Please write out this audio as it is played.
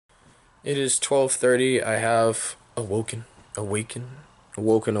It is 12:30. I have woken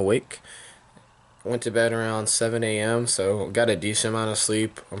awake. Went to bed around 7 a.m., so got a decent amount of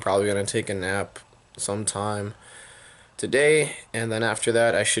sleep. I'm probably gonna take a nap sometime today, and then after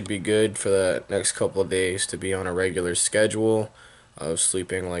that, I should be good for the next couple of days to be on a regular schedule of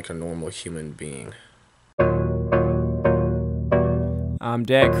sleeping like a normal human being. I'm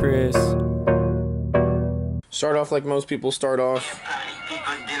Dad Chris. Start off like most people start off,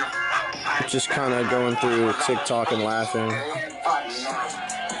 just kind of going through TikTok and laughing.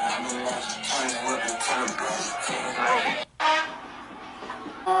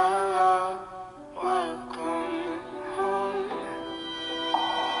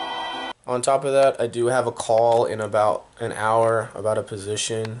 On top of that, I do have a call in about an hour about a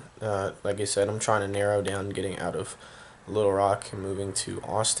position. Like I said, I'm trying to narrow down getting out of Little Rock and moving to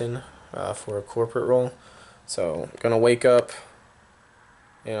Austin for a corporate role. So I'm gonna wake up,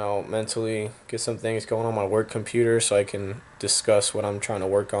 mentally get some things going on my work computer so I can discuss what I'm trying to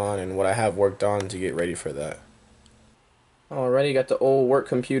work on and what I have worked on to get ready for that. Alrighty, got the old work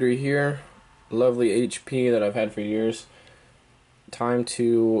computer here. Lovely HP that I've had for years. Time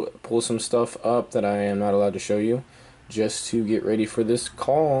to pull some stuff up that I am not allowed to show you just to get ready for this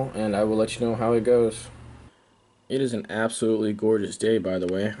call, and I will let you know how it goes. It is an absolutely gorgeous day, by the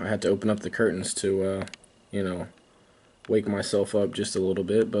way. I had to open up the curtains to wake myself up just a little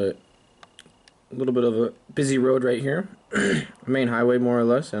bit, but a little bit of a busy road right here. Main highway more or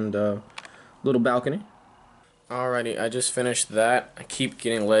less, and a little balcony. Alrighty, I just finished that. I keep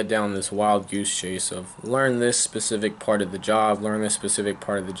getting led down this wild goose chase of learn this specific part of the job, learn this specific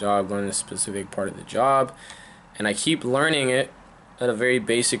part of the job, learn this specific part of the job, and I keep learning it at a very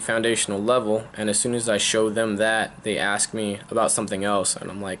basic foundational level, and as soon as I show them that, they ask me about something else,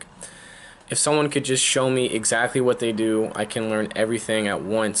 and I'm like, if someone could just show me exactly what they do, I can learn everything at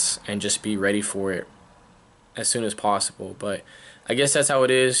once and just be ready for it as soon as possible. But I guess that's how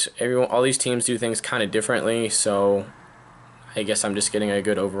it is. All these teams do things kind of differently, so I guess I'm just getting a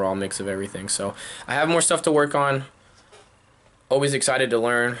good overall mix of everything. So I have more stuff to work on. Always excited to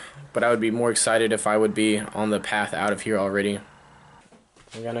learn, but I would be more excited if I would be on the path out of here already.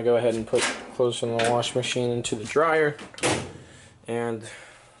 I'm gonna go ahead and put clothes from the wash machine into the dryer, and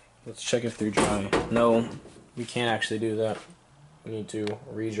let's check if they're dry. No, we can't actually do that. We need to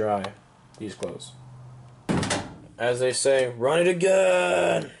re-dry these clothes. As they say, run it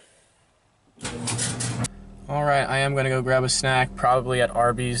again! Alright, I am going to go grab a snack, probably at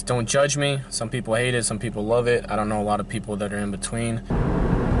Arby's. Don't judge me. Some people hate it, some people love it. I don't know a lot of people that are in between.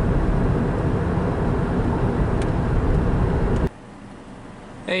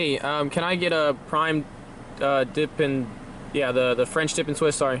 Hey, can I get a prime dip and, the French dip and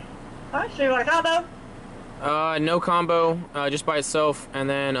Swiss, sorry. Alright, so you want a combo? No combo, just by itself, and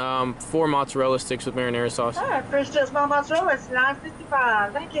then 4 mozzarella sticks with marinara sauce. Alright, French dip, small mozzarella, it's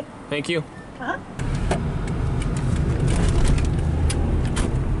 $9.55. Thank you. Thank you. Uh-huh.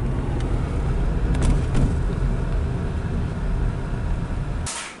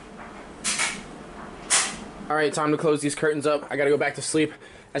 Alright, time to close these curtains up. I gotta go back to sleep.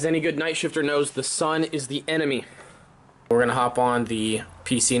 As any good night shifter knows, the sun is the enemy. We're gonna hop on the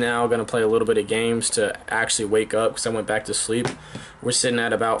PC now, gonna play a little bit of games to actually wake up because I went back to sleep. We're sitting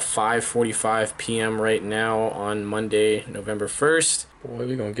at about 5:45 p.m. right now on Monday, November 1st. Boy,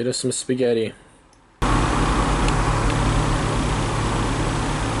 we're gonna get us some spaghetti.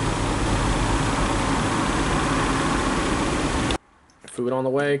 Food on the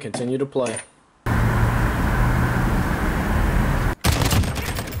way, continue to play.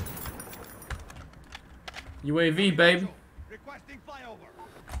 UAV, baby.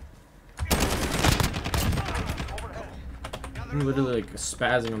 I'm literally like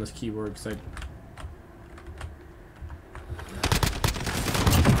spazzing on this keyboard because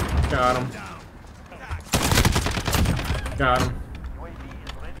got him. Got him.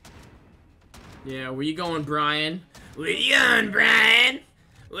 Yeah, where you going, Brian? Where you going, Brian?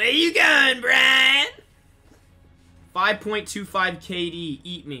 Where you going, Brian? 5.25 KD,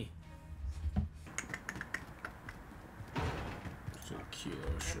 eat me.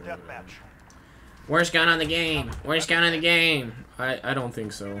 Worst gun on the game. Worst gun on the game. I don't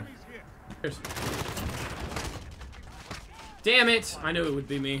think so. Damn it! I knew it would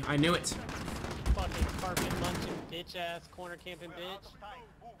be me. I knew it. Fucking carpet munching bitch ass corner camping bitch.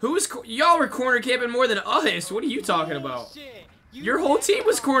 Who's y'all were corner camping more than us? What are you talking about? Your whole team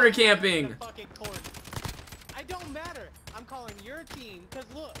was corner camping. I don't matter. I'm calling your team because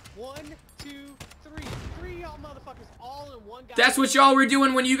look, 1, 2, 3, 3 y'all motherfuckers all in one guy. That's what y'all were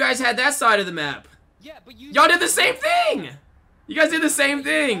doing when you guys had that side of the map. Yeah, but y'all did the same thing. You guys did the same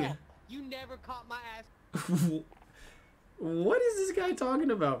thing. You never caught my ass. What is this guy talking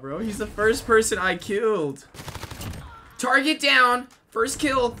about, bro? He's the first person I killed. Target down. First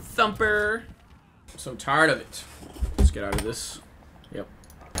kill, thumper. I'm so tired of it. Let's get out of this. Yep.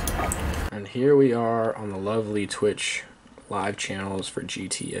 And here we are on the lovely Twitch live channels for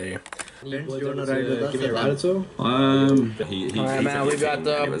GTA. You wanna ride with us? Give me a ride too? Alright, man, we got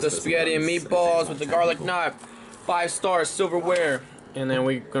the spaghetti and meatballs with the garlic knot. 5-star silverware. And then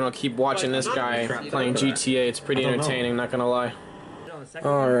we're gonna keep watching this guy playing GTA. It's pretty entertaining, not gonna lie.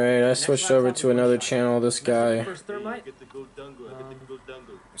 Alright, I switched over to another channel, this guy.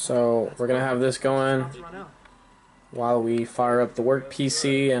 So, we're gonna have this going while we fire up the work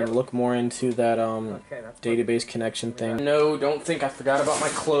PC and look more into that database connection thing. No, don't think I forgot about my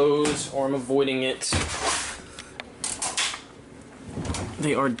clothes or I'm avoiding it.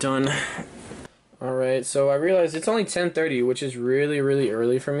 They are done. Alright, so I realized it's only 10:30, which is really, really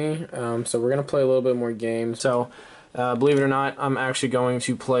early for me. So we're going to play a little bit more games. So, believe it or not, I'm actually going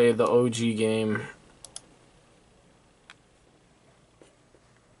to play the OG game.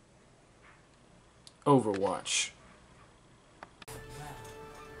 Overwatch.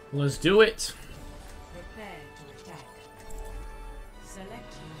 Let's do it! Prepare to attack.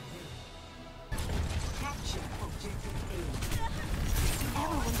 Select your hero. Capture objective A.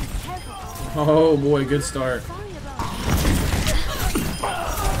 Everyone be careful. Oh boy, good start.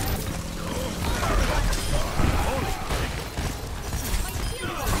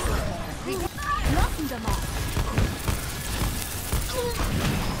 Knocking them off.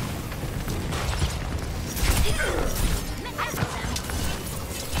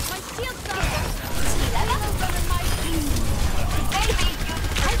 My shield's up. Baby,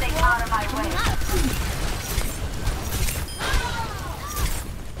 you stay out of my way.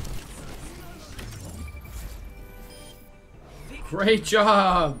 Great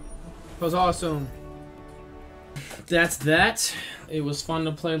job. That was awesome. That's that. It was fun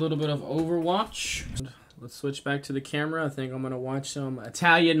to play a little bit of Overwatch. Let's switch back to the camera. I think I'm gonna watch some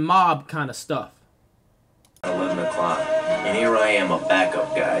Italian mob kind of stuff. 11 o'clock, and here I am, a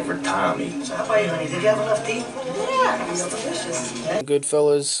backup guy for Tommy. How about you, honey? Did you have enough to eat? Yeah, it was delicious.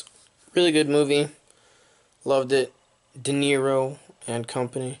 Goodfellas, really good movie. Loved it. De Niro and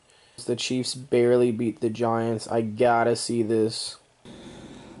company. The Chiefs barely beat the Giants. I gotta see this.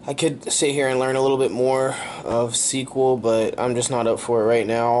 I could sit here and learn a little bit more of sequel, but I'm just not up for it right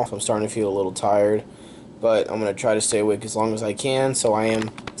now. I'm starting to feel a little tired, but I'm going to try to stay awake as long as I can, so I am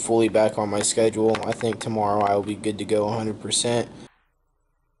fully back on my schedule. I think tomorrow I will be good to go 100%.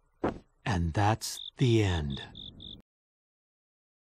 And that's the end.